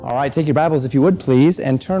All right, take your Bibles, if you would, please,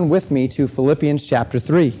 and turn with me to Philippians chapter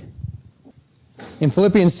 3. In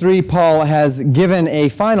Philippians 3, Paul has given a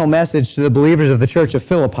final message to the believers of the church of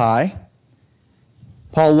Philippi.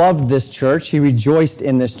 Paul loved this church. He rejoiced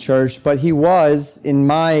in this church, but he was, in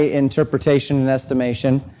my interpretation and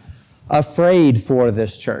estimation, afraid for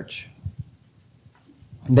this church.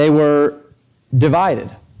 They were divided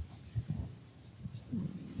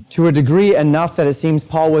to a degree enough that it seems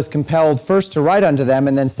Paul was compelled first to write unto them,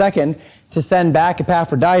 and then second, to send back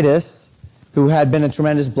Epaphroditus, who had been a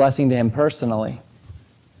tremendous blessing to him personally.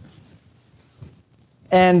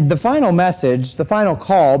 And the final message, the final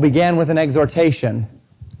call, began with an exhortation.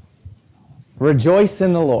 Rejoice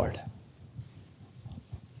in the Lord.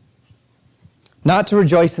 Not to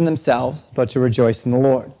rejoice in themselves, but to rejoice in the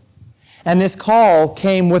Lord. And this call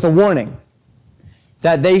came with a warning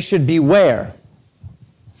that they should beware.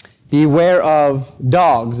 Beware of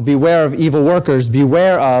dogs, beware of evil workers,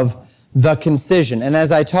 beware of the concision. And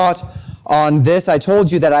as I taught on this, I told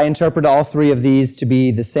you that I interpret all three of these to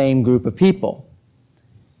be the same group of people.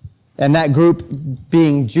 And that group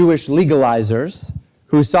being Jewish legalizers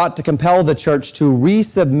who sought to compel the church to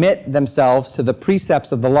resubmit themselves to the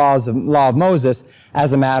precepts of the law of Moses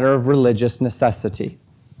as a matter of religious necessity.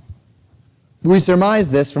 We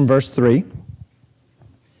surmise this from verse 3.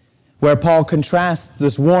 Where Paul contrasts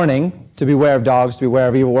this warning to beware of dogs, to beware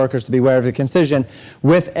of evil workers, to beware of the concision,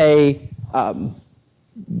 with a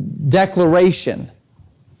declaration,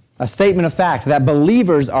 a statement of fact that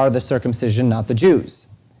believers are the circumcision, not the Jews.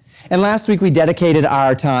 And last week we dedicated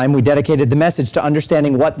the message to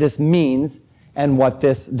understanding what this means and what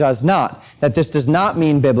this does not. That this does not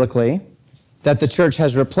mean biblically that the church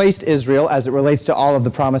has replaced Israel as it relates to all of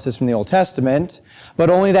the promises from the Old Testament, but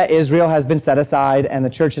only that Israel has been set aside and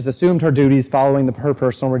the church has assumed her duties following her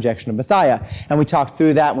personal rejection of Messiah. And we talked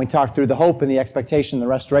through that, and we talked through the hope and the expectation, the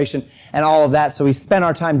restoration, and all of that. So we spent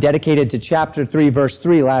our time dedicated to chapter 3, verse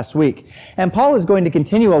 3 last week. And Paul is going to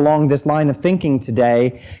continue along this line of thinking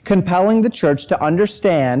today, compelling the church to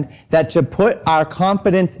understand that to put our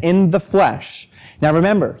confidence in the flesh. Now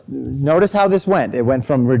remember, notice how this went. It went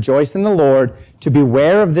from rejoice in the Lord to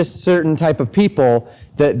beware of this certain type of people,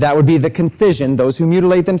 that would be the concision, those who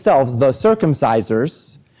mutilate themselves, the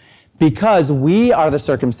circumcisers, because we are the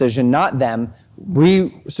circumcision, not them.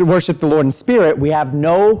 We worship the Lord in spirit. We have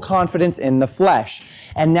no confidence in the flesh.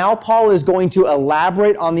 And now Paul is going to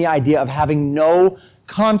elaborate on the idea of having no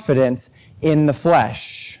confidence in the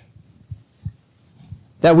flesh.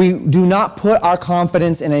 That we do not put our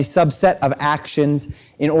confidence in a subset of actions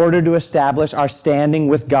in order to establish our standing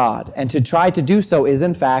with God. And to try to do so is,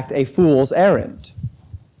 in fact, a fool's errand.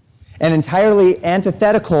 An entirely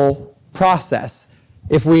antithetical process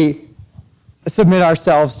if we submit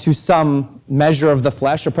ourselves to some measure of the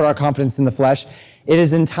flesh or put our confidence in the flesh. It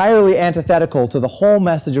is entirely antithetical to the whole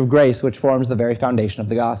message of grace, which forms the very foundation of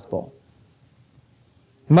the gospel.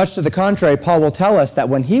 Much to the contrary, Paul will tell us that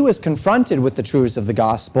when he was confronted with the truths of the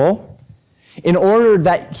gospel, in order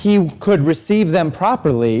that he could receive them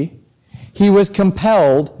properly, he was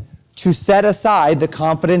compelled to set aside the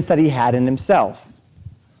confidence that he had in himself.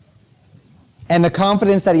 And the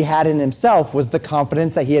confidence that he had in himself was the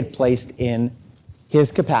confidence that he had placed in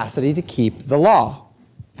his capacity to keep the law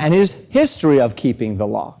and his history of keeping the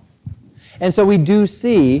law. And so we do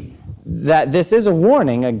see that this is a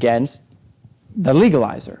warning against the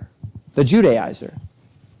legalizer, the Judaizer.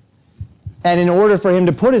 And in order for him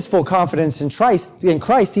to put his full confidence in Christ,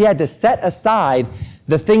 he had to set aside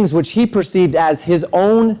the things which he perceived as his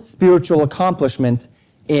own spiritual accomplishments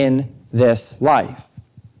in this life.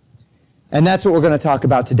 And that's what we're going to talk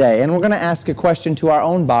about today. And we're going to ask a question to our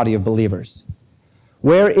own body of believers.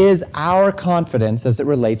 Where is our confidence as it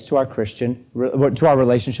relates to our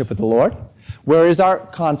relationship with the Lord? Where is our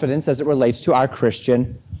confidence as it relates to our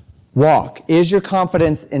Christian walk? Is your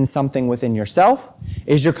confidence in something within yourself?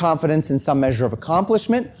 Is your confidence in some measure of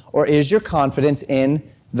accomplishment? Or is your confidence in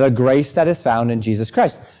the grace that is found in Jesus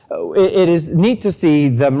Christ? It is neat to see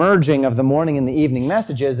the merging of the morning and the evening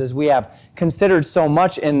messages, as we have considered so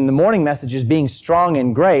much in the morning messages being strong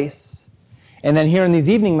in grace, and then here in these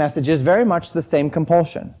evening messages, very much the same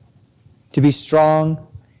compulsion, to be strong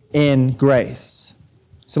in grace.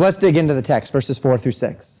 So let's dig into the text, verses 4 through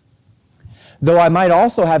 6. Though I might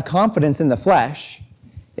also have confidence in the flesh,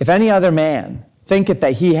 if any other man thinketh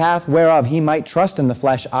that he hath whereof he might trust in the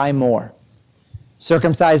flesh, I more.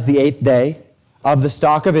 Circumcised the 8th day, of the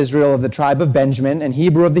stock of Israel, of the tribe of Benjamin, and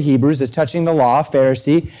Hebrew of the Hebrews, as touching the law,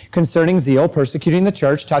 Pharisee, concerning zeal, persecuting the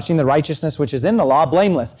church, touching the righteousness which is in the law,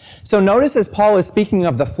 blameless. So notice as Paul is speaking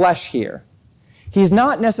of the flesh here, he's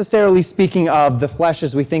not necessarily speaking of the flesh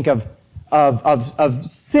as we think of of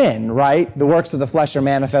sin, right? The works of the flesh are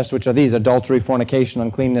manifest, which are these: adultery, fornication,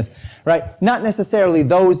 uncleanness, right? Not necessarily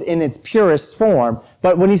those in its purest form,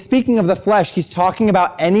 but when he's speaking of the flesh, he's talking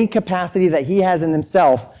about any capacity that he has in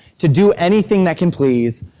himself to do anything that can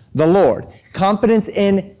please the Lord. Confidence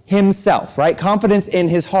in himself, right? Confidence in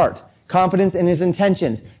his heart. Confidence in his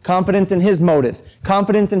intentions, confidence in his motives,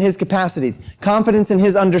 confidence in his capacities, confidence in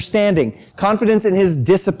his understanding, confidence in his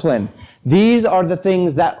discipline. These are the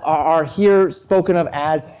things that are here spoken of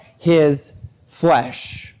as his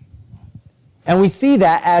flesh. And we see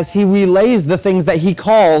that as he relays the things that he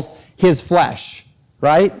calls his flesh,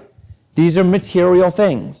 right? These are material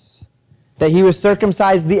things. That he was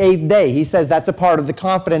circumcised the 8th day. He says that's a part of the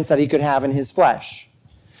confidence that he could have in his flesh.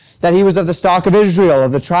 That he was of the stock of Israel,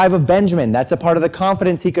 of the tribe of Benjamin. That's a part of the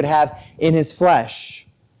confidence he could have in his flesh.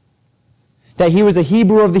 That he was a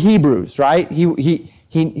Hebrew of the Hebrews, right?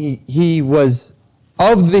 He was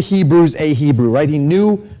of the Hebrews a Hebrew, right? He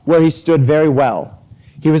knew where he stood very well.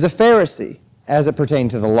 He was a Pharisee as it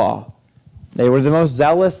pertained to the law. They were the most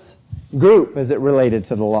zealous group as it related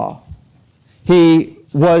to the law. He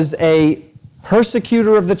was a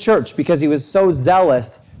persecutor of the church because he was so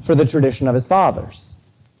zealous for the tradition of his fathers.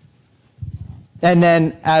 And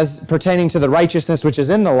then, as pertaining to the righteousness which is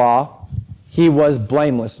in the law, he was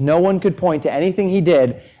blameless. No one could point to anything he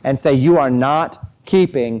did and say, you are not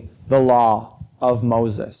keeping the law of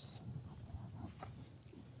Moses.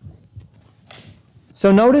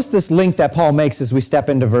 So notice this link that Paul makes as we step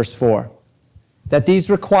into verse 4. That these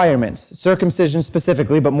requirements, circumcision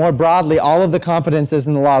specifically, but more broadly, all of the confidences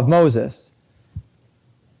in the law of Moses,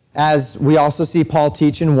 as we also see Paul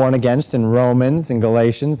teach and warn against in Romans and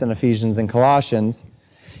Galatians and Ephesians and Colossians,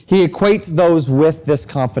 he equates those with this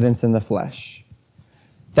confidence in the flesh.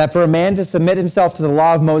 That for a man to submit himself to the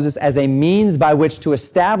law of Moses as a means by which to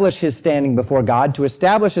establish his standing before God, to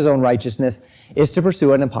establish his own righteousness, is to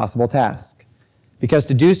pursue an impossible task. Because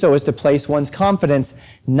to do so is to place one's confidence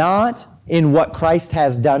not in what Christ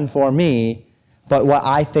has done for me, but what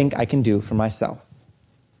I think I can do for myself.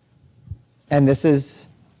 And this is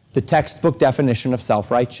the textbook definition of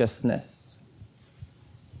self-righteousness.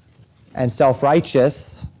 And the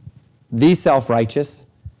self-righteous,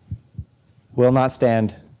 will not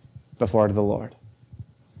stand before the Lord.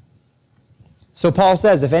 So Paul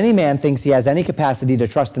says, if any man thinks he has any capacity to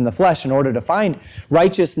trust in the flesh in order to find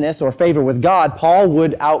righteousness or favor with God, Paul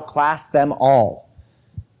would outclass them all.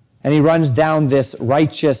 And he runs down this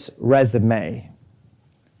righteous resume.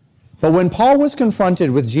 But when Paul was confronted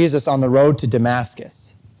with Jesus on the road to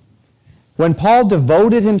Damascus, when Paul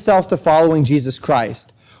devoted himself to following Jesus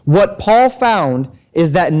Christ, what Paul found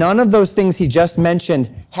is that none of those things he just mentioned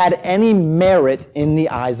had any merit in the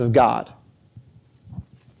eyes of God.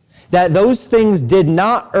 That those things did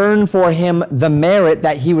not earn for him the merit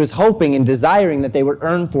that he was hoping and desiring that they would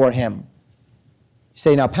earn for him. You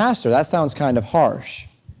say, now, Pastor, that sounds kind of harsh.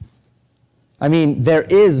 I mean, there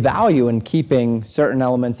is value in keeping certain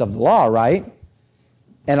elements of the law, right?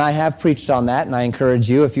 And I have preached on that, and I encourage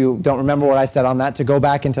you, if you don't remember what I said on that, to go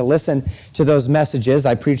back and to listen to those messages.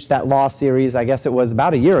 I preached that law series, I guess it was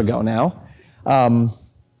about a year ago now.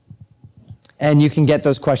 And you can get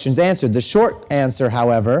those questions answered. The short answer,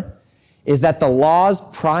 however, is that the law's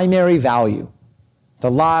primary value,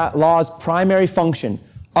 the law's primary function,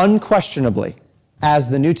 unquestionably,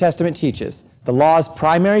 as the New Testament teaches, the law's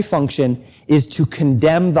primary function is to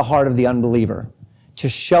condemn the heart of the unbeliever, to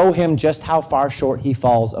show him just how far short he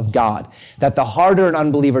falls of God. That the harder an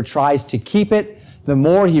unbeliever tries to keep it, the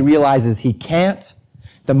more he realizes he can't,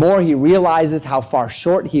 the more he realizes how far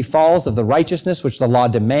short he falls of the righteousness which the law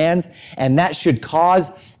demands, and that should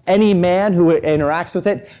cause any man who interacts with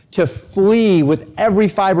it to flee with every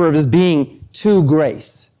fiber of his being to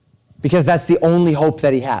grace, because that's the only hope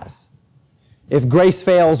that he has. If grace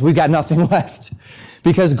fails, we've got nothing left,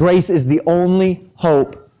 because grace is the only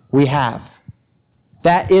hope we have.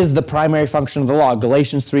 That is the primary function of the law.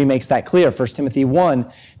 Galatians 3 makes that clear. 1 Timothy 1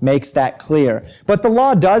 makes that clear. But the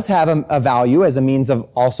law does have a value as a means of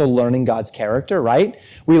also learning God's character, right?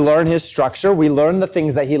 We learn his structure. We learn the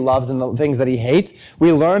things that he loves and the things that he hates.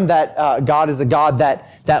 We learn that God is a God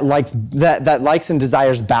that likes and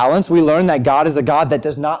desires balance. We learn that God is a God that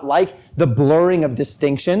does not like the blurring of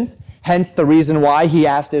distinctions. Hence the reason why he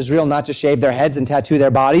asked Israel not to shave their heads and tattoo their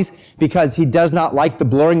bodies, because he does not like the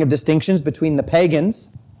blurring of distinctions between the pagans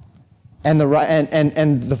and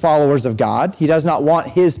the followers of God. He does not want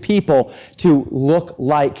his people to look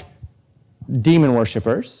like demon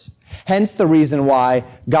worshipers. Hence the reason why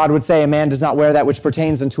God would say a man does not wear that which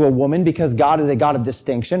pertains unto a woman, because God is a God of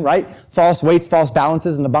distinction, right? False weights, false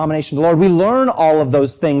balances, and abomination to the Lord. We learn all of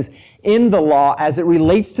those things in the law as it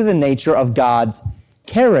relates to the nature of God's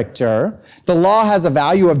character. The law has a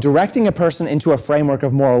value of directing a person into a framework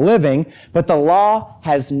of moral living, but the law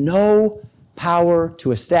has no power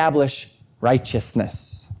to establish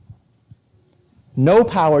righteousness. No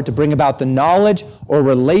power to bring about the knowledge or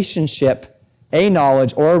relationship, a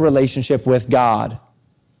knowledge or a relationship with God.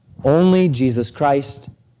 Only Jesus Christ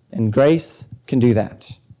and grace can do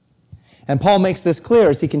that. And Paul makes this clear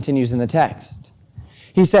as he continues in the text.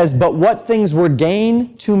 He says, "But what things were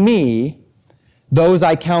gain to me, those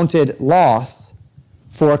I counted loss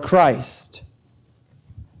for Christ."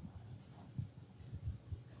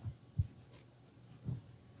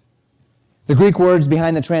 The Greek words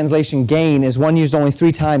behind the translation gain is one used only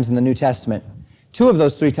 3 times in the New Testament. 2 of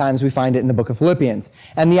those 3 times we find it in the book of Philippians.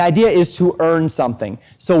 And the idea is to earn something.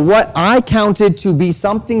 So what I counted to be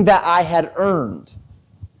something that I had earned,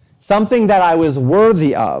 something that I was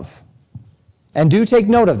worthy of. And do take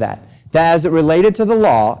note of that as it related to the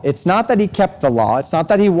law, it's not that he kept the law. It's not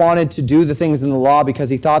that he wanted to do the things in the law because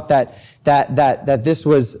he thought that this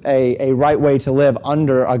was a right way to live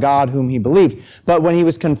under a God whom he believed. But when he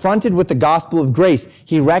was confronted with the gospel of grace,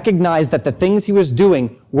 he recognized that the things he was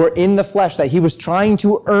doing were in the flesh, that he was trying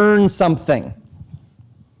to earn something.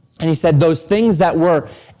 And he said, those things that were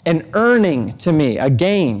an earning to me, a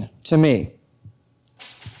gain to me,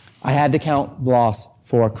 I had to count loss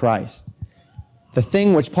for Christ. The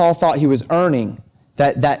thing which Paul thought he was earning,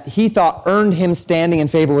 that he thought earned him standing in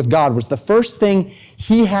favor with God, was the first thing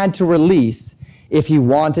he had to release if he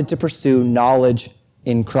wanted to pursue knowledge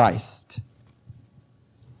in Christ.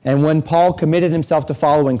 And when Paul committed himself to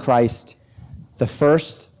following Christ, the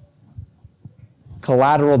first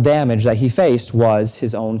collateral damage that he faced was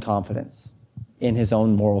his own confidence in his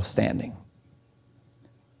own moral standing.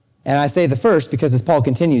 And I say the first because as Paul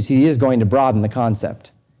continues, he is going to broaden the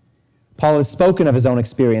concept. Paul has spoken of his own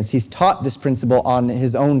experience. He's taught this principle on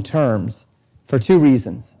his own terms for 2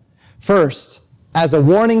 reasons. First, as a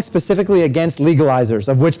warning specifically against legalizers,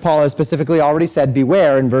 of which Paul has specifically already said,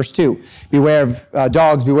 beware in verse 2. Beware of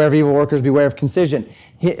dogs, beware of evil workers, beware of concision.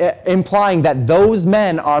 Implying that those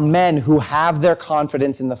men are men who have their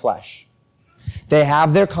confidence in the flesh. They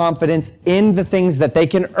have their confidence in the things that they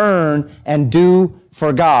can earn and do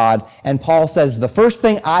for God. And Paul says, the first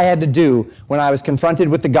thing I had to do when I was confronted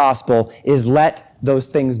with the gospel is let those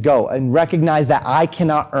things go and recognize that I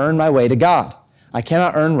cannot earn my way to God. I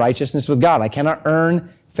cannot earn righteousness with God. I cannot earn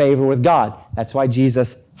favor with God. That's why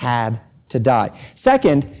Jesus had to die.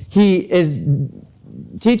 Second, he is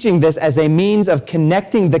teaching this as a means of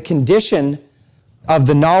connecting the condition of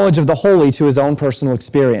the knowledge of the holy to his own personal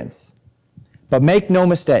experience. But make no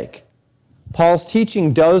mistake, Paul's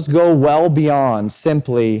teaching does go well beyond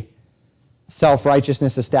simply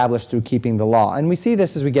self-righteousness established through keeping the law. And we see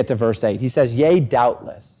this as we get to verse 8. He says, "Yea,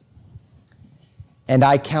 doubtless, and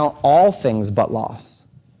I count all things but loss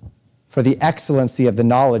for the excellency of the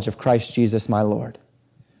knowledge of Christ Jesus my Lord,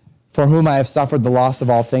 for whom I have suffered the loss of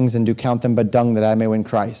all things and do count them but dung that I may win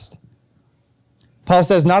Christ." Paul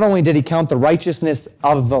says not only did he count the righteousness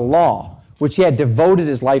of the law, which he had devoted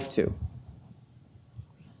his life to.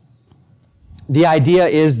 The idea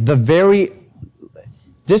is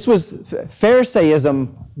Pharisaism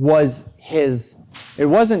was it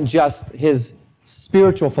wasn't just his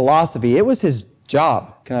spiritual philosophy, it was his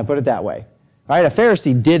job. Can I put it that way? Right? A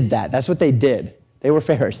Pharisee did that. That's what they did. They were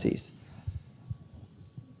Pharisees.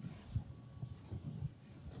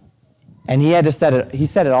 And he had to set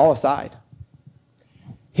it all aside.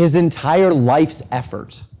 His entire life's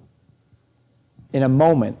effort in a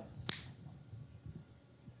moment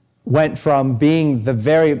went from being the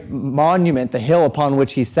very monument, the hill upon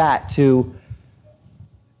which he sat, to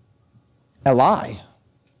a lie,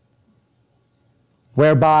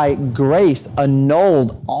 whereby grace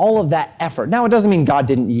annulled all of that effort. Now, it doesn't mean God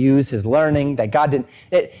didn't use his learning, that God didn't,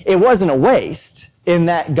 it wasn't a waste in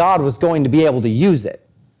that God was going to be able to use it,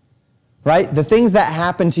 right? The things that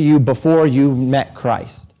happened to you before you met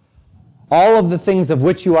Christ, all of the things of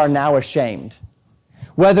which you are now ashamed,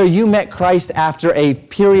 whether you met Christ after a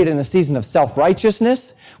period in a season of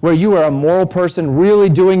self-righteousness, where you are a moral person really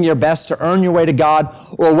doing your best to earn your way to God,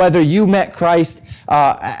 or whether you met Christ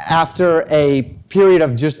after a period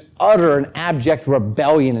of just utter and abject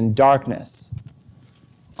rebellion and darkness.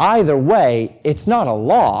 Either way, it's not a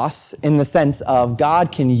loss in the sense of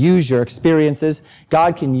God can use your experiences,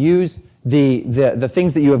 God can use the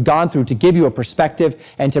things that you have gone through to give you a perspective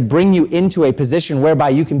and to bring you into a position whereby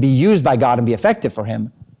you can be used by God and be effective for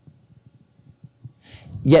him.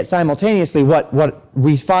 Yet simultaneously, what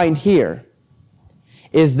we find here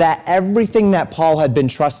is that everything that Paul had been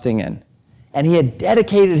trusting in, and he had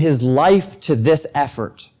dedicated his life to this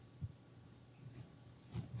effort,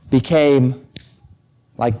 became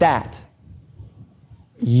like that,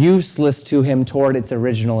 useless to him toward its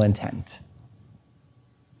original intent.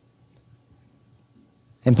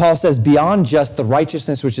 And Paul says, beyond just the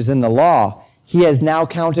righteousness which is in the law, he has now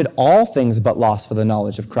counted all things but loss for the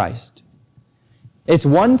knowledge of Christ. It's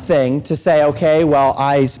one thing to say, okay, well,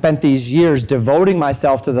 I spent these years devoting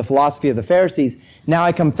myself to the philosophy of the Pharisees. Now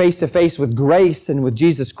I come face to face with grace and with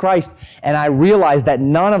Jesus Christ, and I realize that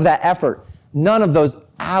none of that effort, none of those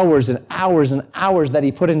hours and hours and hours that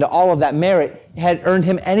he put into all of that merit had earned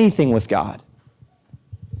him anything with God.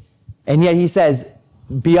 And yet he says,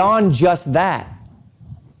 beyond just that,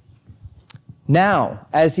 now,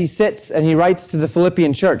 as he sits and he writes to the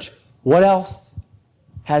Philippian church, what else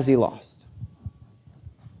has he lost?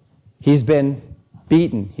 He's been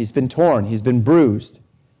beaten, he's been torn, he's been bruised,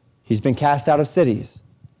 he's been cast out of cities,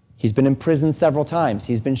 he's been imprisoned several times,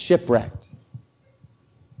 he's been shipwrecked.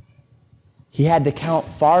 He had to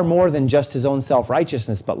count far more than just his own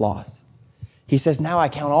self-righteousness but loss. He says, now I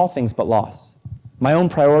count all things but loss. My own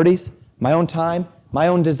priorities, my own time, my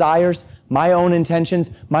own desires, my own intentions,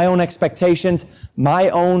 my own expectations, my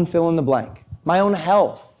own fill in the blank, my own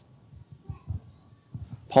health.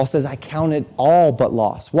 Paul says, I count it all but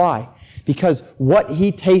loss. Why? Because what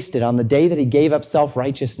he tasted on the day that he gave up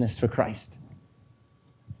self-righteousness for Christ.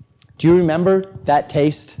 Do you remember that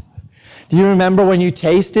taste? Do you remember when you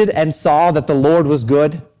tasted and saw that the Lord was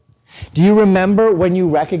good? Do you remember when you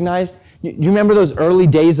recognized? You remember those early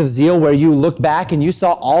days of zeal where you looked back and you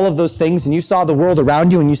saw all of those things and you saw the world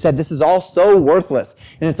around you and you said, this is all so worthless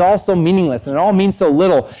and it's all so meaningless and it all means so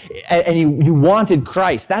little, and you wanted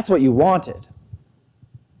Christ. That's what you wanted.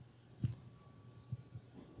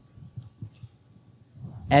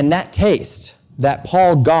 And that taste that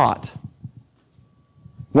Paul got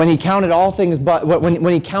when he counted all things but,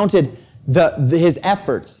 when he counted his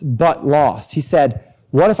efforts but loss, he said,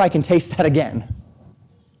 what if I can taste that again?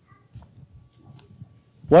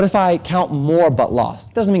 What if I count more but loss?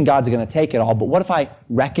 Doesn't mean God's going to take it all, but what if I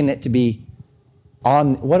reckon it to be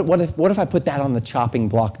on, what if I put that on the chopping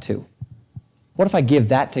block too? What if I give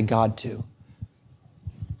that to God too?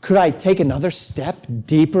 Could I take another step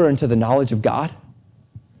deeper into the knowledge of God?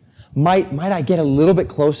 Might I get a little bit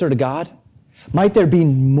closer to God? Might there be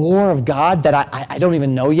more of God that I don't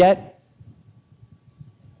even know yet?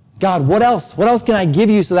 God, what else? What else can I give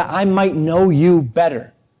you so that I might know you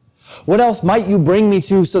better? What else might you bring me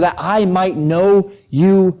to so that I might know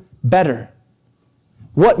you better?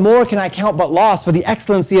 What more can I count but loss for the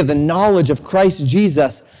excellency of the knowledge of Christ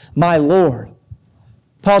Jesus, my Lord?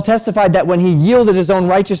 Paul testified that when he yielded his own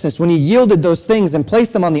righteousness, when he yielded those things and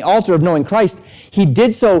placed them on the altar of knowing Christ, he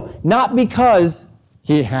did so not because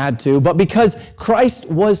he had to, but because Christ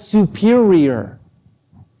was superior.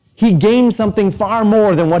 He gained something far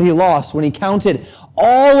more than what he lost when he counted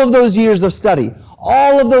all of those years of study,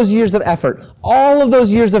 all of those years of effort, all of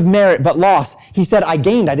those years of merit but loss. He said, I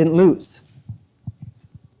gained, I didn't lose.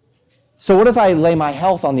 So what if I lay my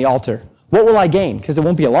health on the altar? What will I gain? Because it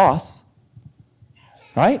won't be a loss.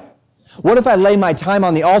 Right? What if I lay my time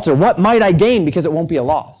on the altar? What might I gain? Because it won't be a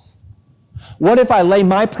loss. What if I lay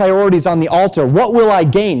my priorities on the altar? What will I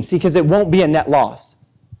gain? See, because it won't be a net loss.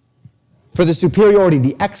 For the superiority,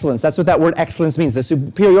 the excellence, that's what that word excellence means, the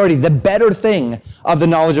superiority, the better thing of the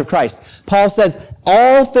knowledge of Christ. Paul says,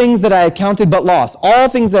 all things that I have counted but loss, all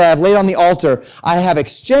things that I have laid on the altar, I have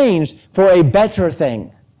exchanged for a better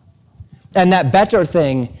thing. And that better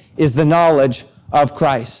thing is the knowledge of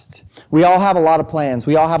Christ. We all have a lot of plans.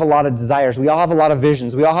 We all have a lot of desires. We all have a lot of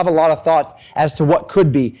visions. We all have a lot of thoughts as to what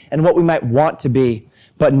could be and what we might want to be.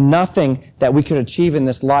 But nothing that we could achieve in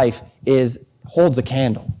this life holds a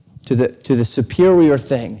candle to the superior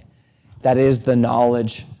thing that is the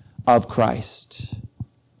knowledge of Christ.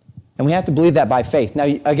 And we have to believe that by faith. Now,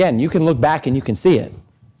 again, you can look back and you can see it.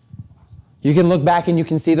 You can look back and you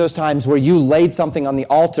can see those times where you laid something on the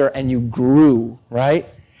altar and you grew, right?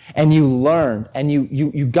 And you learned and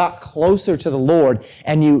you got closer to the Lord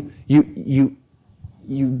and you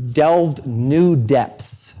delved new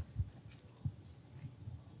depths.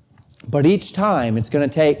 But each time it's going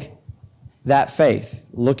to take that faith,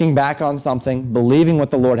 looking back on something, believing what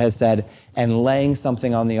the Lord has said, and laying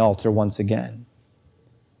something on the altar once again.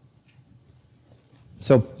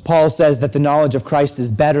 So Paul says that the knowledge of Christ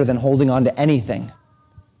is better than holding on to anything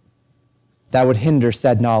that would hinder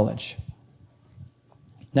said knowledge.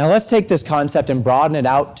 Now let's take this concept and broaden it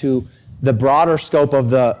out to the broader scope of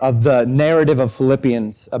the narrative of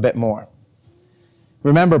Philippians a bit more.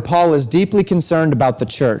 Remember, Paul is deeply concerned about the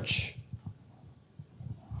church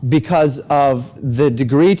because of the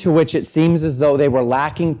degree to which it seems as though they were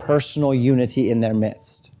lacking personal unity in their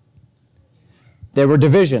midst. There were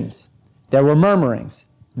divisions, there were murmurings,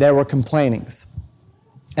 there were complainings.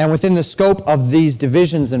 And within the scope of these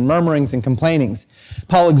divisions and murmurings and complainings,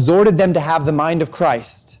 Paul exhorted them to have the mind of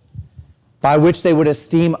Christ, by which they would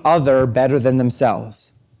esteem other better than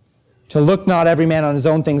themselves. To look not every man on his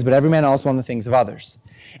own things, but every man also on the things of others.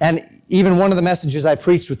 And even one of the messages I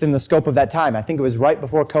preached within the scope of that time, I think it was right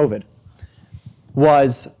before COVID,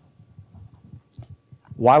 was,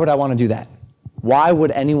 why would I want to do that? Why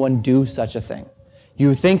would anyone do such a thing?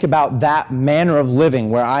 You think about that manner of living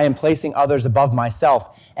where I am placing others above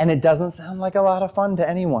myself, and it doesn't sound like a lot of fun to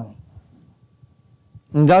anyone.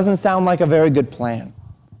 It doesn't sound like a very good plan.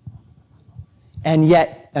 And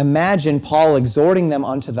yet, imagine Paul exhorting them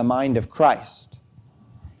unto the mind of Christ.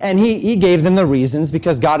 And he gave them the reasons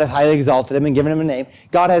because God had highly exalted him and given him a name.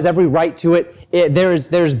 God has every right to it.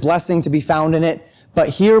 There's blessing to be found in it. But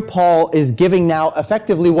here Paul is giving now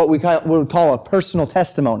effectively what we would call a personal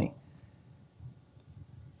testimony.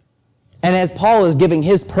 And as Paul is giving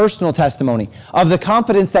his personal testimony of the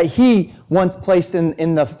confidence that he once placed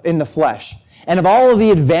in the flesh, and of all of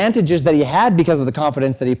the advantages that he had because of the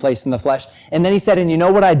confidence that he placed in the flesh, and then he said, and you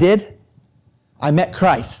know what I did? I met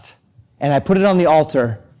Christ, and I put it on the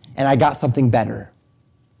altar, and I got something better.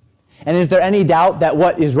 And is there any doubt that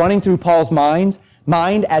what is running through Paul's mind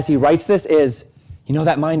as he writes this is, you know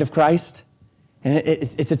that mind of Christ? And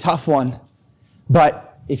it's a tough one.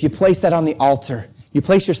 But if you place that on the altar, you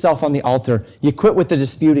place yourself on the altar, you quit with the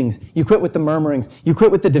disputings, you quit with the murmurings, you quit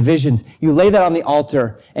with the divisions, you lay that on the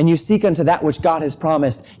altar, and you seek unto that which God has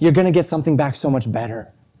promised, you're going to get something back so much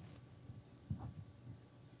better.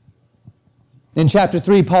 In chapter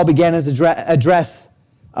 3, Paul began by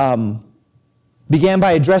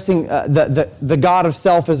addressing the God of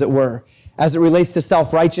self, as it were, as it relates to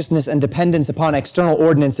self-righteousness and dependence upon external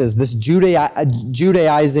ordinances, this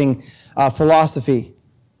Judaizing philosophy.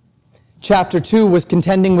 Chapter 2 was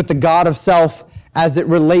contending with the God of self as it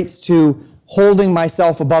relates to holding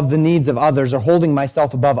myself above the needs of others or holding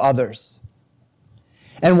myself above others.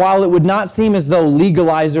 And while it would not seem as though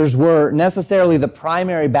legalizers were necessarily the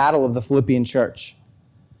primary battle of the Philippian church,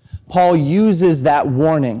 Paul uses that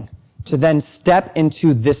warning to then step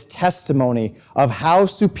into this testimony of how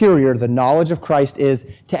superior the knowledge of Christ is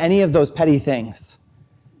to any of those petty things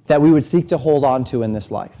that we would seek to hold on to in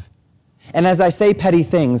this life. And as I say petty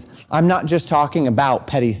things, I'm not just talking about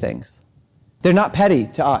petty things. They're not petty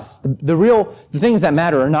to us. The things that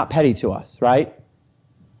matter are not petty to us, right?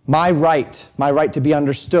 My right to be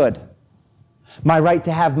understood, my right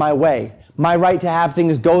to have my way, my right to have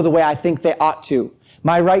things go the way I think they ought to,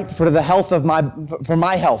 my right for the health of for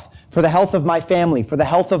my health, for the health of my family, for the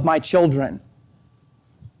health of my children.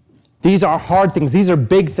 These are hard things. These are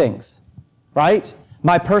big things, right?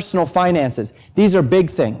 My personal finances. These are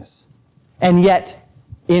big things. And yet,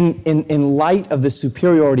 in light of the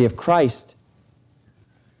superiority of Christ,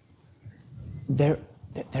 they're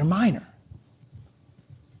minor.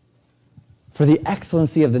 For the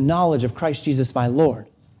excellency of the knowledge of Christ Jesus my Lord.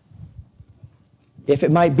 If it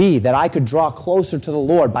might be that I could draw closer to the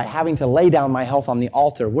Lord by having to lay down my health on the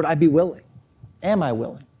altar, would I be willing? Am I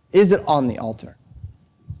willing? Is it on the altar?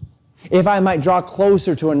 If I might draw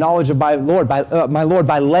closer to a knowledge of my Lord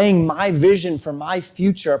by laying my vision for my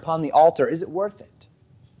future upon the altar, is it worth it?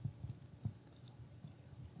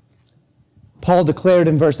 Paul declared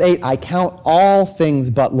in verse 8, I count all things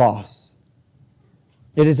but loss.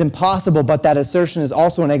 It is impossible, but that assertion is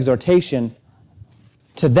also an exhortation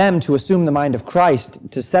to them to assume the mind of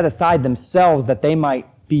Christ, to set aside themselves that they might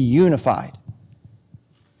be unified.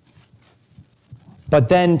 But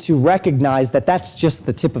then to recognize that that's just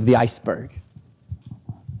the tip of the iceberg.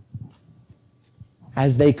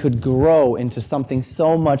 As they could grow into something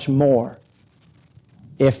so much more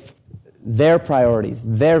if their priorities,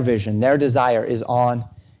 their vision, their desire is on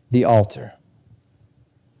the altar.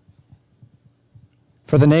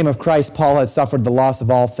 For the name of Christ, Paul had suffered the loss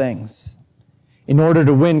of all things. In order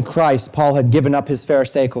to win Christ, Paul had given up his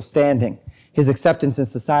Pharisaical standing, his acceptance in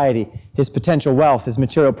society, his potential wealth, his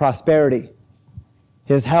material prosperity,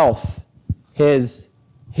 his health, his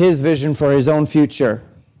vision for his own future,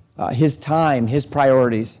 his time, his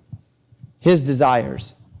priorities, his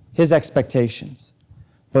desires, his expectations.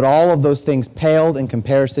 But all of those things paled in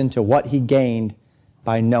comparison to what he gained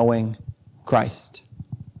by knowing Christ.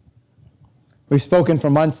 We've spoken for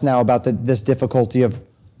months now about this difficulty of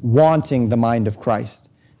wanting the mind of Christ,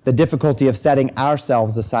 the difficulty of setting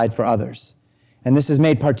ourselves aside for others. And this is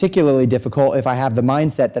made particularly difficult if I have the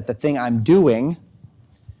mindset that the thing I'm doing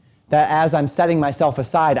that as I'm setting myself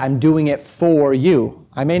aside, I'm doing it for you.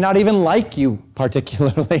 I may not even like you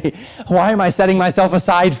particularly. Why am I setting myself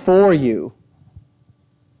aside for you?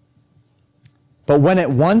 But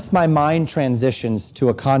when once my mind transitions to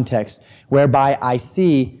a context whereby I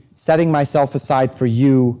see setting myself aside for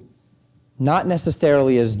you not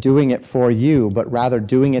necessarily as doing it for you, but rather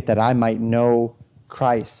doing it that I might know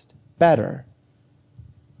Christ better,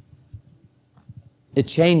 it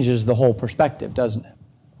changes the whole perspective, doesn't it?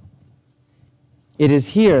 It is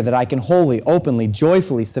here that I can wholly, openly,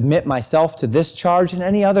 joyfully submit myself to this charge and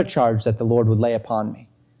any other charge that the Lord would lay upon me.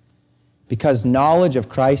 Because knowledge of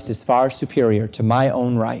Christ is far superior to my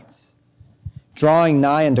own rights. Drawing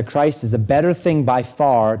nigh unto Christ is a better thing by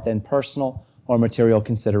far than personal or material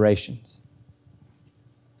considerations.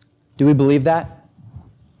 Do we believe that?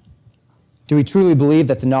 Do we truly believe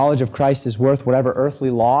that the knowledge of Christ is worth whatever earthly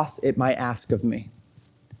loss it might ask of me?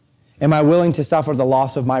 Am I willing to suffer the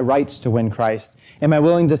loss of my rights to win Christ? Am I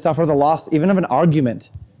willing to suffer the loss even of an argument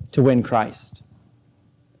to win Christ?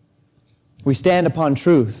 We stand upon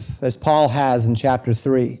truth, as Paul has in chapter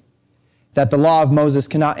 3, that the law of Moses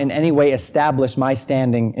cannot in any way establish my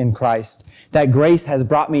standing in Christ, that grace has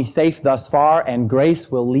brought me safe thus far, and grace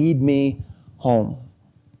will lead me home.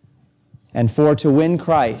 And for to win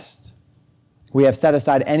Christ, we have set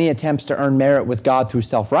aside any attempts to earn merit with God through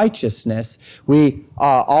self-righteousness. We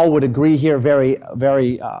all would agree here very,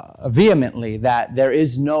 very vehemently that there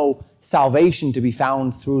is no salvation to be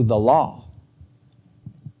found through the law.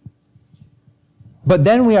 But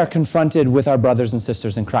then we are confronted with our brothers and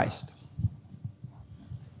sisters in Christ.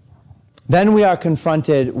 Then we are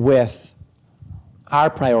confronted with our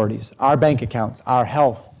priorities, our bank accounts, our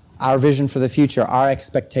health, our vision for the future, our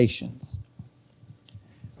expectations.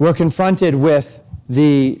 We're confronted with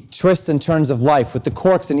the twists and turns of life, with the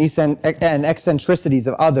quirks and eccentricities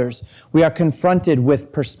of others. We are confronted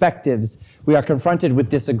with perspectives. We are confronted with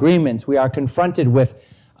disagreements. We are confronted with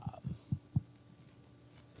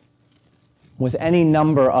any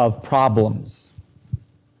number of problems.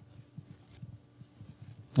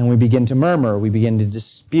 And we begin to murmur. We begin to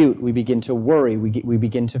dispute. We begin to worry. We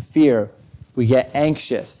begin to fear. We get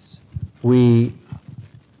anxious. We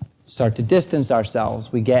start to distance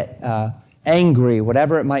ourselves. We get angry,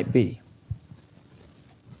 whatever it might be.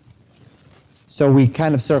 So we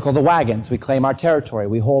kind of circle the wagons. We claim our territory.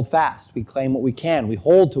 We hold fast. We claim what we can. We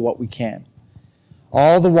hold to what we can.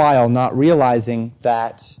 All the while not realizing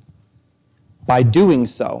that by doing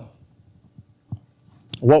so,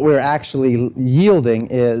 what we're actually yielding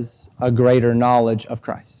is a greater knowledge of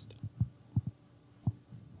Christ.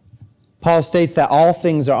 Paul states that all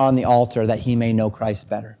things are on the altar that he may know Christ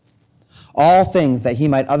better. All things that he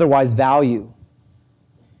might otherwise value,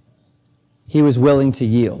 he was willing to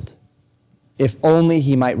yield, if only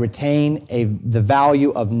he might retain the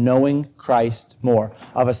value of knowing Christ more,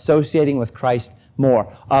 of associating with Christ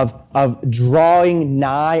more, of drawing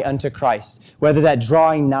nigh unto Christ. Whether that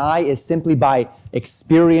drawing nigh is simply by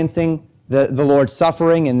experiencing the Lord's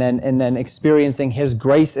suffering and then experiencing his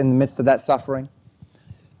grace in the midst of that suffering,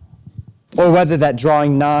 or whether that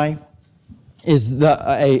drawing nigh is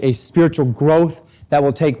a spiritual growth that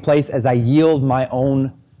will take place as I yield my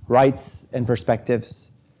own rights and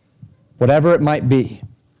perspectives. Whatever it might be,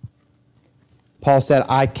 Paul said,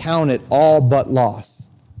 I count it all but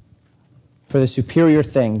loss for the superior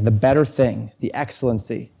thing, the better thing, the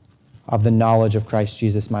excellency of the knowledge of Christ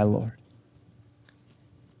Jesus my Lord.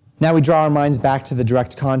 Now we draw our minds back to the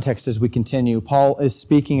direct context as we continue. Paul is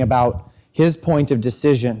speaking about his point of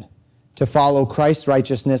decision to follow Christ's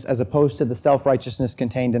righteousness as opposed to the self-righteousness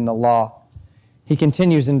contained in the law. He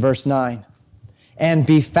continues in verse 9, and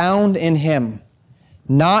be found in him,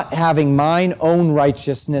 not having mine own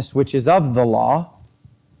righteousness which is of the law,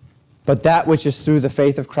 but that which is through the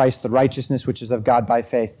faith of Christ, the righteousness which is of God by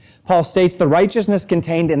faith. Paul states the righteousness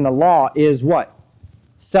contained in the law is what?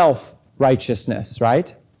 Self-righteousness,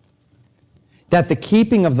 right? That the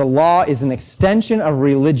keeping of the law is an extension of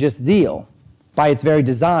religious zeal by its very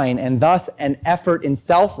design, and thus an effort in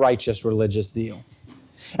self-righteous religious zeal.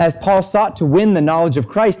 As Paul sought to win the knowledge of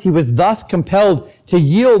Christ, he was thus compelled to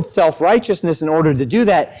yield self-righteousness in order to do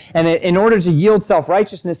that. And in order to yield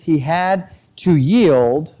self-righteousness, he had to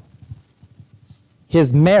yield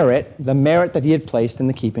his merit, the merit that he had placed in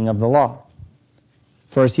the keeping of the law.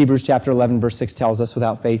 For as Hebrews chapter 11, verse 6 tells us,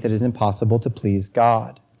 without faith it is impossible to please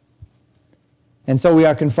God. And so we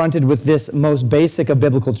are confronted with this most basic of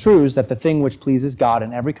biblical truths, that the thing which pleases God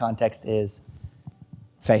in every context is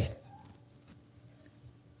faith.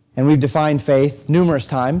 And we've defined faith numerous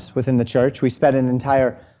times within the church. We spent an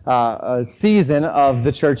entire season of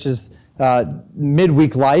the church's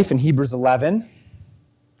midweek life in Hebrews 11.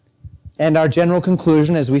 And our general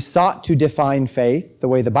conclusion as we sought to define faith, the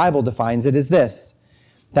way the Bible defines it, is this: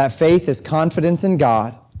 that faith is confidence in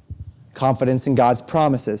God, confidence in God's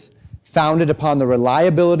promises, founded upon the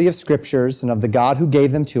reliability of Scriptures and of the God who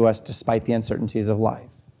gave them to us despite the uncertainties of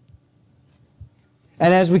life.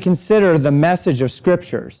 And as we consider the message of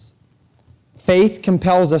Scriptures, faith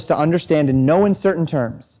compels us to understand in no uncertain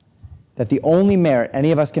terms that the only merit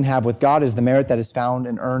any of us can have with God is the merit that is found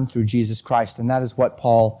and earned through Jesus Christ. And that is what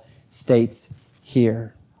Paul states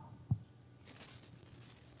here.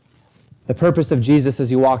 The purpose of Jesus as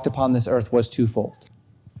he walked upon this earth was twofold.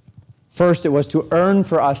 First, it was to earn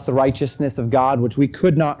for us the righteousness of God, which we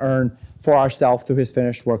could not earn for ourselves through his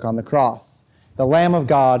finished work on the cross. The Lamb of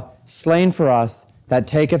God, slain for us, that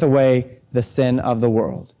taketh away the sin of the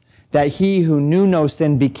world. That he who knew no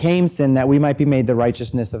sin became sin, that we might be made the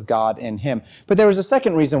righteousness of God in him. But there was a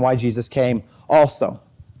second reason why Jesus came also.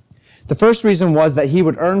 The first reason was that he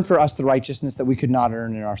would earn for us the righteousness that we could not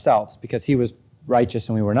earn in ourselves, because he was righteous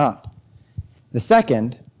and we were not. The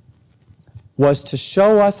second was to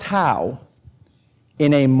show us how,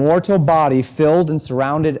 in a mortal body filled and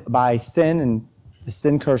surrounded by sin and the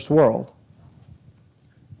sin-cursed world,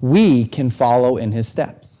 we can follow in his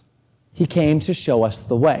steps. He came to show us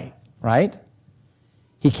the way, right?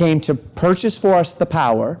 He came to purchase for us the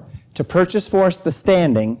power, to purchase for us the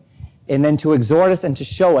standing, and then to exhort us and to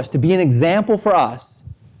show us, to be an example for us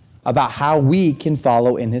about how we can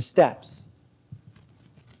follow in his steps.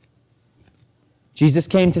 Jesus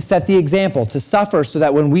came to set the example, to suffer so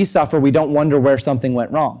that when we suffer, we don't wonder where something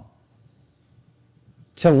went wrong.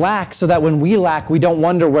 To lack so that when we lack, we don't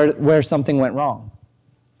wonder where something went wrong.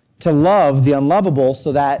 To love the unlovable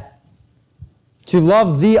so that we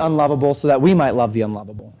might love the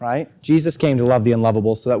unlovable, right? Jesus came to love the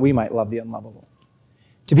unlovable so that we might love the unlovable.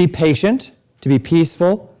 To be patient, to be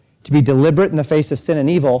peaceful, to be deliberate in the face of sin and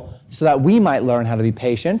evil so that we might learn how to be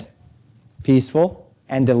patient, peaceful,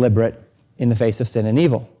 and deliberate in the face of sin and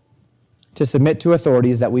evil. To submit to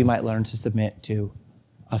authorities that we might learn to submit to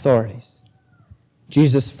authorities.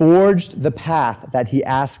 Jesus forged the path that he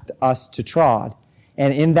asked us to trod,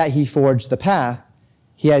 and in that he forged the path,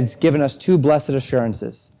 he has given us two blessed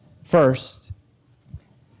assurances. First,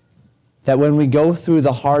 that when we go through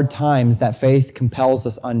the hard times that faith compels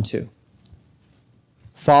us unto,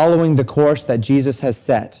 following the course that Jesus has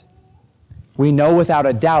set, we know without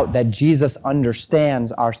a doubt that Jesus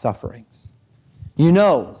understands our sufferings. You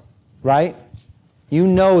know, right? You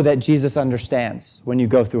know that Jesus understands when you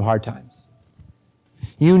go through hard times.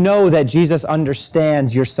 You know that Jesus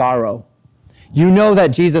understands your sorrow. You know that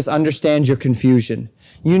Jesus understands your confusion.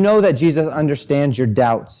 You know that Jesus understands your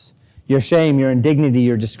doubts, your shame, your indignity,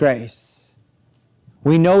 your disgrace.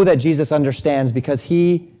 We know that Jesus understands because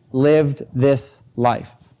he lived this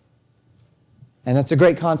life. And that's a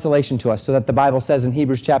great consolation to us, so that the Bible says in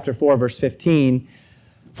Hebrews chapter 4, verse 15,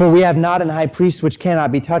 "For we have not an high priest which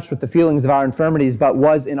cannot be touched with the feelings of our infirmities, but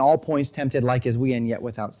was in all points tempted like as we, and yet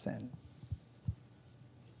without sin."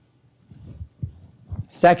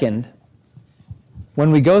 Second, when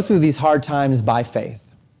we go through these hard times by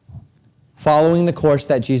faith, following the course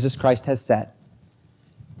that Jesus Christ has set,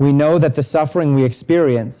 we know that the suffering we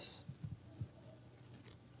experience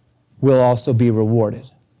will also be rewarded.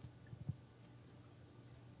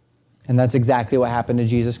 And that's exactly what happened to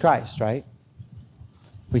Jesus Christ, right?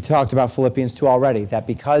 We talked about Philippians 2 already, that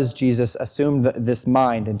because Jesus assumed this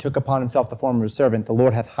mind and took upon himself the form of a servant, the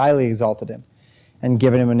Lord hath highly exalted him and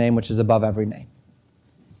given him a name which is above every name.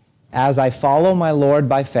 As I follow my Lord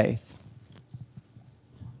by faith,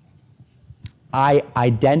 I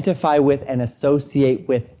identify with and associate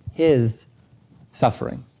with his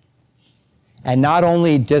sufferings. And not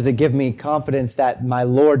only does it give me confidence that my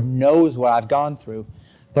Lord knows what I've gone through,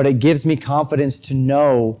 but it gives me confidence to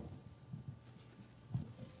know.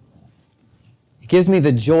 It gives me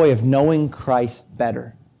the joy of knowing Christ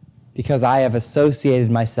better because I have associated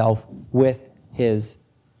myself with his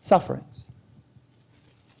sufferings.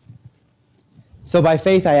 So by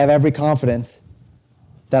faith, I have every confidence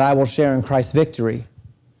that I will share in Christ's victory.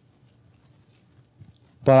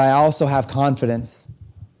 But I also have confidence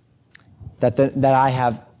that I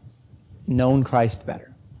have known Christ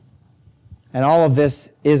better. And all of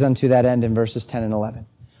this is unto that end in verses 10 and 11.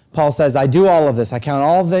 Paul says, I do all of this. I count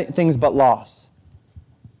all the things but loss,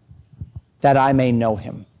 that I may know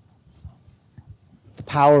him. The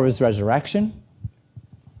power of his resurrection,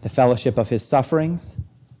 the fellowship of his sufferings,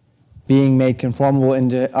 being made conformable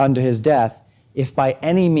unto his death, if by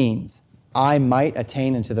any means I might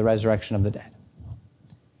attain unto the resurrection of the dead.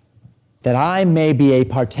 That I may be a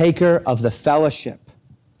partaker of the fellowship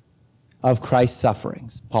of Christ's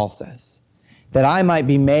sufferings, Paul says. that I might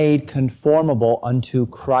be made conformable unto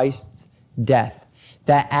Christ's death.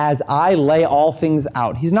 That as I lay all things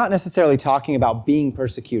out, he's not necessarily talking about being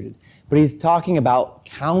persecuted, but he's talking about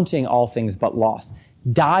counting all things but loss,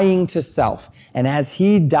 dying to self. And as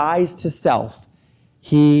he dies to self,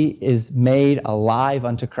 he is made alive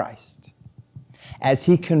unto Christ. As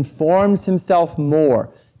he conforms himself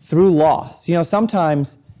more through loss. You know,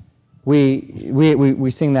 sometimes we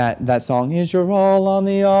sing that song, is your all on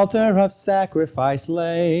the altar of sacrifice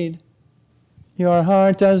laid? Your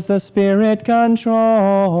heart does the Spirit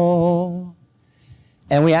control?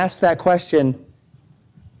 And we ask that question,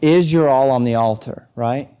 is your all on the altar,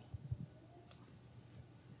 right?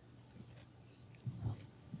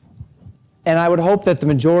 And I would hope that the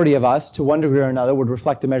majority of us, to one degree or another, would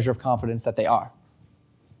reflect a measure of confidence that they are.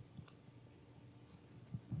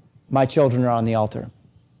 My children are on the altar.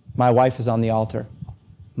 My wife is on the altar.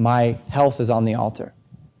 My health is on the altar.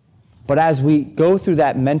 But as we go through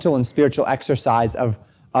that mental and spiritual exercise of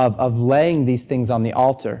laying these things on the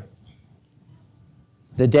altar,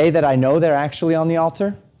 the day that I know they're actually on the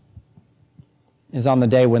altar is on the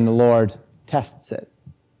day when the Lord tests it,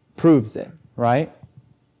 proves it, right?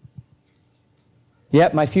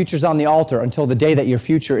 Yep, my future's on the altar until the day that your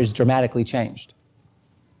future is dramatically changed.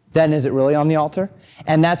 Then is it really on the altar?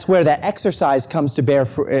 And that's where that exercise comes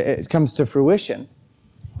to fruition,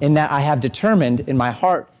 in that I have determined in my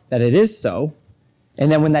heart that it is so,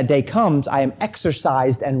 and then when that day comes, I am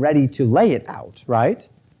exercised and ready to lay it out, right?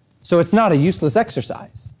 So it's not a useless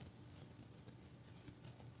exercise.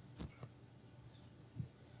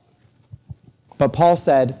 But Paul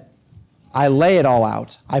said, I lay it all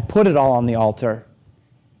out. I put it all on the altar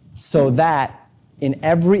so that in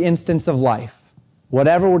every instance of life,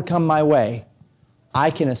 whatever would come my way,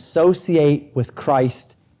 I can associate with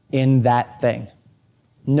Christ in that thing.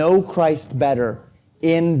 Know Christ better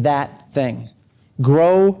in that thing.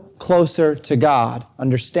 Grow closer to God.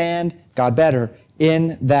 Understand God better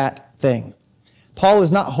in that thing. Paul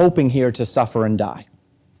is not hoping here to suffer and die,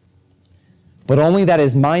 but only that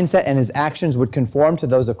his mindset and his actions would conform to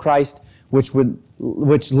those of Christ, which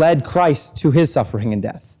led Christ to his suffering and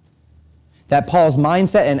death. That Paul's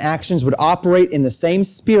mindset and actions would operate in the same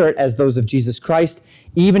spirit as those of Jesus Christ,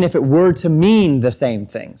 even if it were to mean the same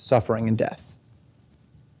thing, suffering and death.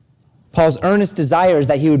 Paul's earnest desire is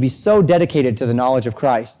that he would be so dedicated to the knowledge of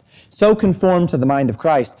Christ, so conformed to the mind of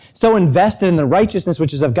Christ, so invested in the righteousness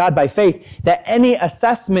which is of God by faith, that any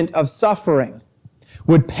assessment of suffering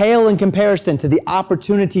would pale in comparison to the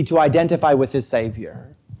opportunity to identify with his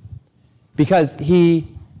Savior. Because he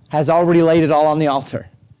has already laid it all on the altar.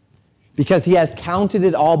 Because he has counted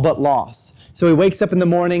it all but loss. So he wakes up in the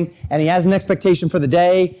morning and he has an expectation for the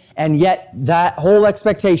day, and yet that whole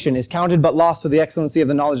expectation is counted but loss for the excellency of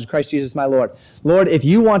the knowledge of Christ Jesus my Lord. Lord, if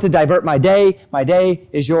you want to divert my day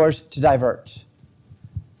is yours to divert.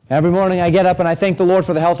 Every morning I get up and I thank the Lord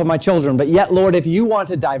for the health of my children, but yet, Lord, if you want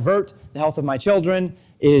to divert the health of my children,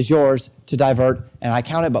 it is yours to divert, and I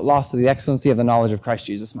count it but loss to the excellency of the knowledge of Christ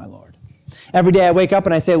Jesus my Lord. Every day I wake up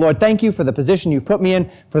and I say, Lord, thank you for the position you've put me in,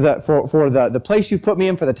 for the place you've put me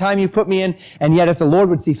in, for the time you've put me in. And yet if the Lord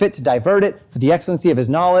would see fit to divert it for the excellency of his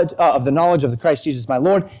knowledge, of the knowledge of the Christ Jesus my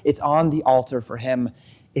Lord, it's on the altar for him.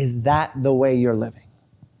 Is that the way you're living?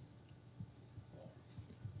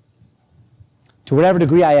 To whatever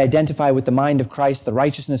degree I identify with the mind of Christ, the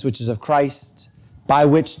righteousness which is of Christ, by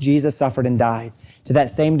which Jesus suffered and died, to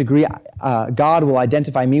that same degree, God will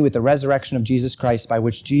identify me with the resurrection of Jesus Christ, by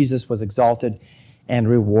which Jesus was exalted and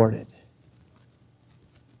rewarded.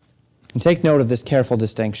 And take note of this careful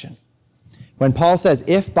distinction. When Paul says,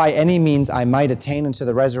 if by any means I might attain unto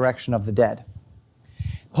the resurrection of the dead,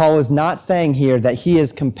 Paul is not saying here that he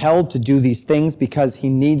is compelled to do these things because he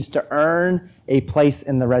needs to earn a place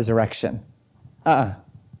in the resurrection.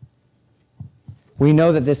 We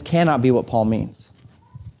know that this cannot be what Paul means.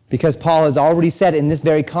 Because Paul has already said in this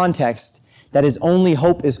very context that his only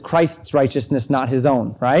hope is Christ's righteousness, not his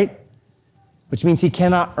own, right? Which means he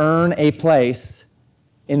cannot earn a place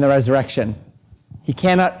in the resurrection. He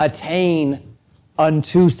cannot attain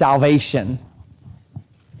unto salvation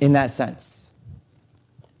in that sense.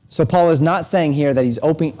 So Paul is not saying here that he's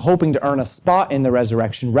hoping to earn a spot in the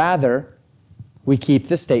resurrection. Rather, we keep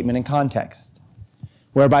this statement in context,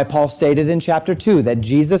 whereby Paul stated in chapter 2 that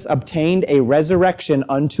Jesus obtained a resurrection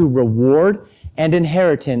unto reward and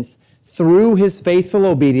inheritance through his faithful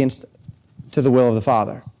obedience to the will of the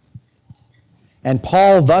Father. And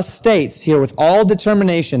Paul thus states here with all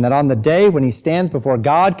determination that on the day when he stands before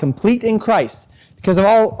God complete in Christ, because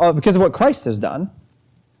of what Christ has done,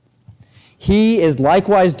 he is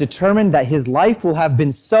likewise determined that his life will have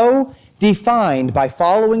been so defined by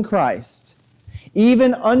following Christ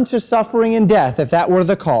even unto suffering and death, if that were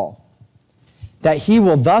the call, that he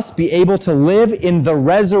will thus be able to live in the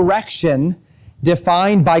resurrection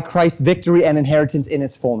defined by Christ's victory and inheritance in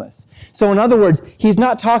its fullness. So in other words, he's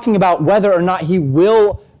not talking about whether or not he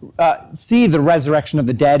will see the resurrection of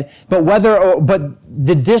the dead, but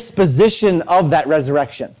the disposition of that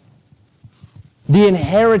resurrection, the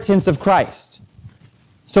inheritance of Christ.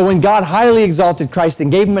 So when God highly exalted Christ and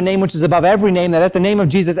gave him a name which is above every name, that at the name of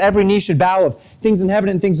Jesus every knee should bow, of things in heaven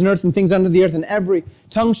and things in earth and things under the earth, and every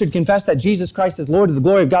tongue should confess that Jesus Christ is Lord, to the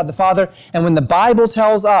glory of God the Father. And when the Bible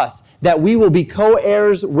tells us that we will be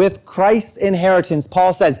co-heirs with Christ's inheritance,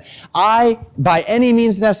 Paul says, I, by any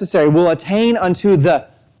means necessary, will attain unto the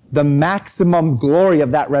maximum glory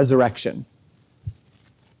of that resurrection.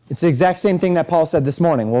 It's the exact same thing that Paul said this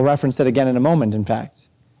morning. We'll reference it again in a moment, in fact.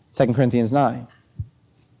 2 Corinthians 9.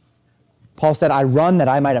 Paul said, I run that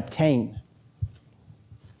I might obtain.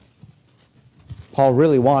 Paul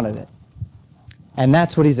really wanted it. And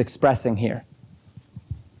that's what he's expressing here.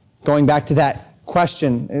 Going back to that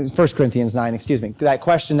question, 1 Corinthians 9, that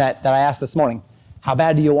question that I asked this morning. How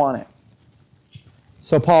bad do you want it?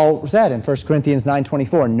 So Paul said in 1 Corinthians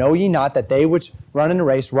 9:24, know ye not that they which run in a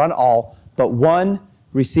race run all, but one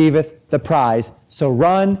receiveth the prize. So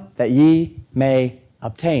run that ye may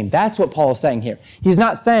obtain. That's what Paul is saying here. He's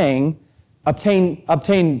not saying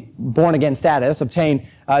obtain born-again status, obtain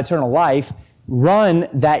eternal life. Run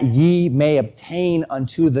that ye may obtain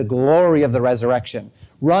unto the glory of the resurrection.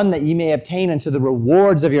 Run that ye may obtain unto the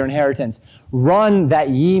rewards of your inheritance. Run that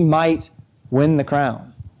ye might win the crown.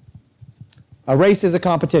 A race is a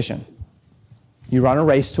competition. You run a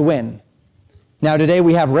race to win. Now today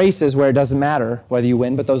we have races where it doesn't matter whether you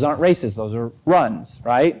win, but those aren't races. Those are runs,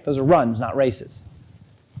 right? Those are runs, not races.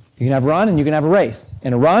 You can have a run and you can have a race.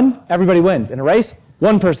 In a run, everybody wins. In a race,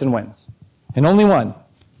 one person wins. And only one.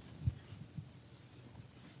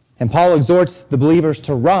 And Paul exhorts the believers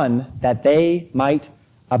to run that they might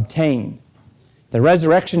obtain. The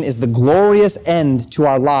resurrection is the glorious end to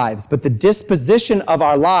our lives, but the disposition of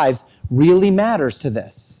our lives really matters to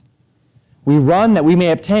this. We run that we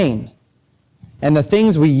may obtain. And the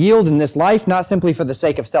things we yield in this life, not simply for the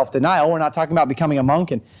sake of self-denial. We're not talking about becoming a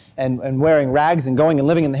monk and wearing rags and going and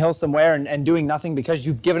living in the hills somewhere and doing nothing because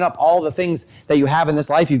you've given up all the things that you have in this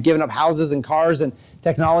life. You've given up houses and cars and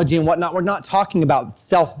technology and whatnot. We're not talking about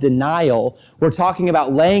self-denial. We're talking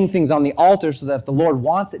about laying things on the altar so that if the Lord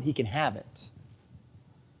wants it, he can have it.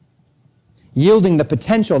 Yielding the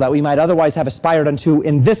potential that we might otherwise have aspired unto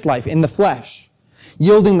in this life, in the flesh.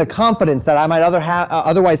 Yielding the confidence that I might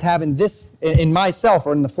otherwise have in myself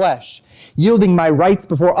or in the flesh. Yielding my rights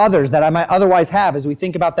before others that I might otherwise have, as we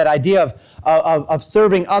think about that idea of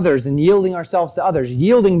serving others and yielding ourselves to others.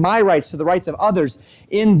 Yielding my rights to the rights of others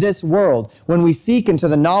in this world. When we seek into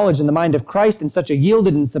the knowledge and the mind of Christ in such a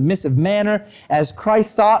yielded and submissive manner as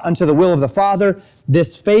Christ sought unto the will of the Father,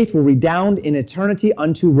 this faith will redound in eternity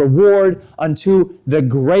unto reward, unto the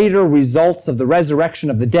greater results of the resurrection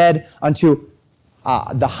of the dead, unto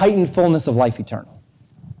the heightened fullness of life eternal.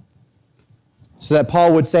 So that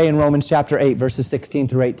Paul would say in Romans chapter 8, verses 16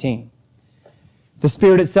 through 18, the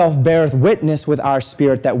Spirit itself beareth witness with our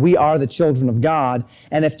spirit that we are the children of God,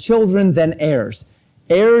 and if children, then heirs,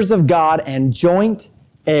 heirs of God and joint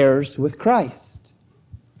heirs with Christ.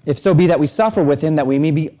 If so be that we suffer with him, that we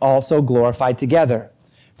may be also glorified together.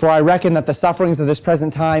 For I reckon that the sufferings of this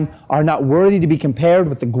present time are not worthy to be compared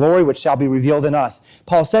with the glory which shall be revealed in us.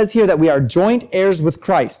 Paul says here that we are joint heirs with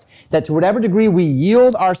Christ, that to whatever degree we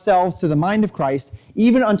yield ourselves to the mind of Christ,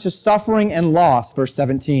 even unto suffering and loss, verse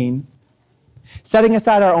 17, setting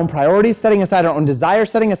aside our own priorities, setting aside our own desires,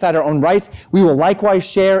 setting aside our own rights, we will likewise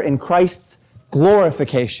share in Christ's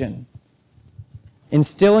glorification,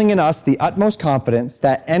 instilling in us the utmost confidence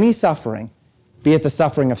that any suffering, be it the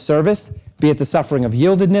suffering of service, be it the suffering of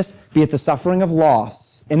yieldedness, be it the suffering of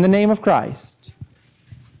loss, in the name of Christ,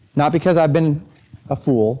 not because I've been a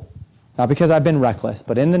fool, not because I've been reckless,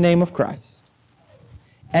 but in the name of Christ,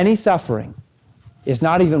 any suffering is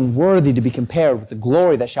not even worthy to be compared with the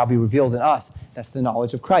glory that shall be revealed in us. That's the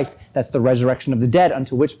knowledge of Christ. That's the resurrection of the dead,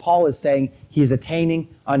 unto which Paul is saying he is attaining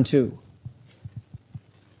unto.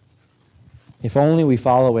 If only we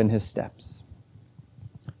follow in his steps.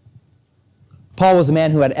 Paul was a man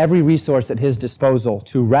who had every resource at his disposal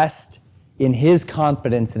to rest in his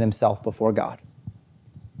confidence in himself before God.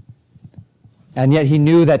 And yet he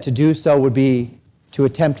knew that to do so would be to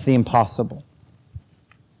attempt the impossible.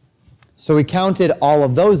 So he counted all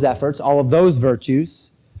of those efforts, all of those virtues,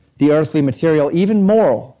 the earthly, material, even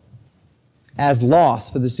moral, as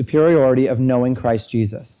loss for the superiority of knowing Christ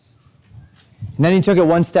Jesus. And then he took it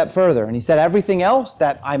one step further, and he said, everything else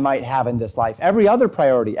that I might have in this life, every other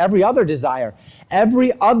priority, every other desire,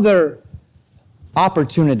 every other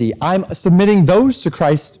opportunity, I'm submitting those to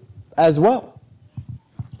Christ as well.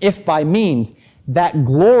 If by means that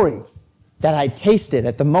glory that I tasted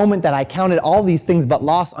at the moment that I counted all these things but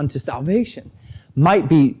loss unto salvation might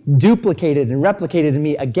be duplicated and replicated in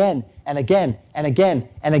me again and again and again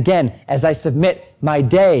and again as I submit my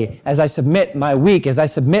day, as I submit my week, as I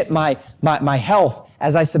submit my health,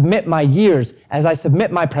 as I submit my years, as I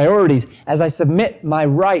submit my priorities, as I submit my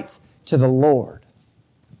rights to the Lord,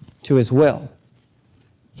 to His will.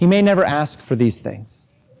 He may never ask for these things,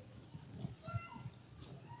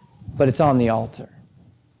 but it's on the altar.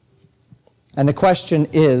 And the question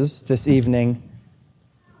is, this evening,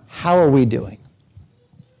 how are we doing?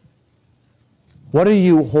 What are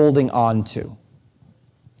you holding on to?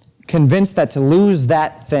 Convinced that to lose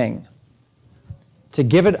that thing, to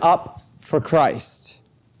give it up for Christ,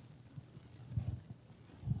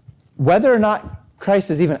 whether or not Christ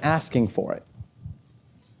is even asking for it.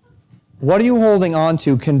 What are you holding on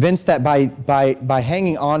to, convinced that by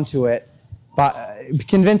hanging on to it,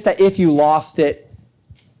 convinced that if you lost it,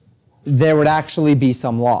 there would actually be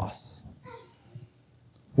some loss?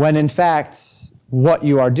 When in fact, what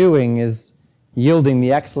you are doing is yielding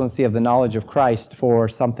the excellency of the knowledge of Christ for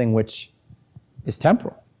something which is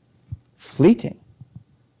temporal, fleeting,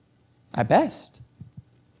 at best.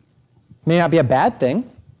 May not be a bad thing,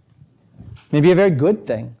 may be a very good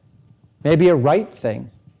thing, may be a right thing.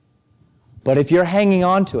 But if you're hanging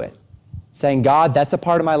on to it, saying, God, that's a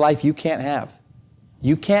part of my life you can't have.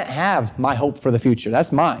 You can't have my hope for the future.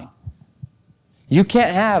 That's mine. You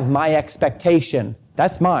can't have my expectation.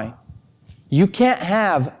 That's mine. You can't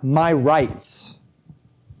have my rights.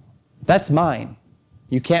 That's mine.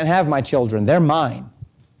 You can't have my children. They're mine.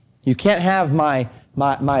 You can't have my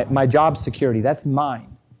job security. That's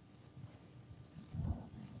mine.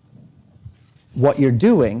 What you're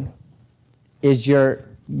doing is you're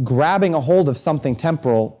grabbing a hold of something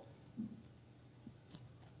temporal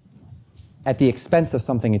at the expense of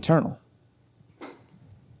something eternal.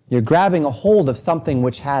 You're grabbing a hold of something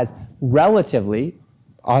which has relatively,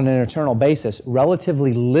 on an eternal basis,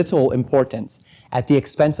 relatively little importance at the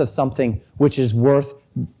expense of something which is worth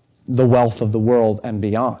the wealth of the world and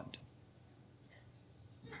beyond.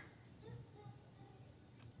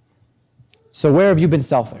 So where have you been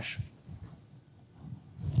selfish?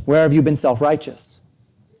 Where have you been self-righteous?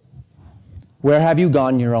 Where have you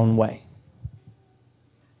gone your own way?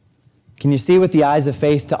 Can you see with the eyes of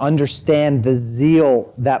faith to understand the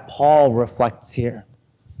zeal that Paul reflects here?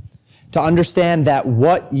 To understand that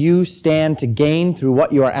what you stand to gain through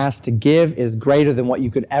what you are asked to give is greater than what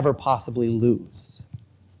you could ever possibly lose.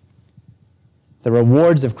 The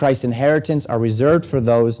rewards of Christ's inheritance are reserved for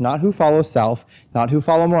those not who follow self, not who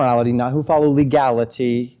follow morality, not who follow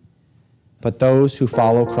legality, but those who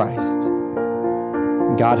follow Christ.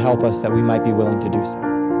 God help us that we might be willing to do so.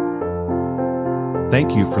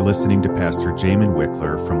 Thank you for listening to Pastor Jamin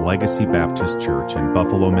Wickler from Legacy Baptist Church in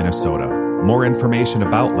Buffalo, Minnesota. More information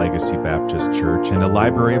about Legacy Baptist Church and a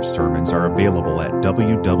library of sermons are available at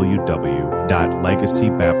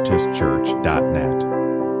www.legacybaptistchurch.net.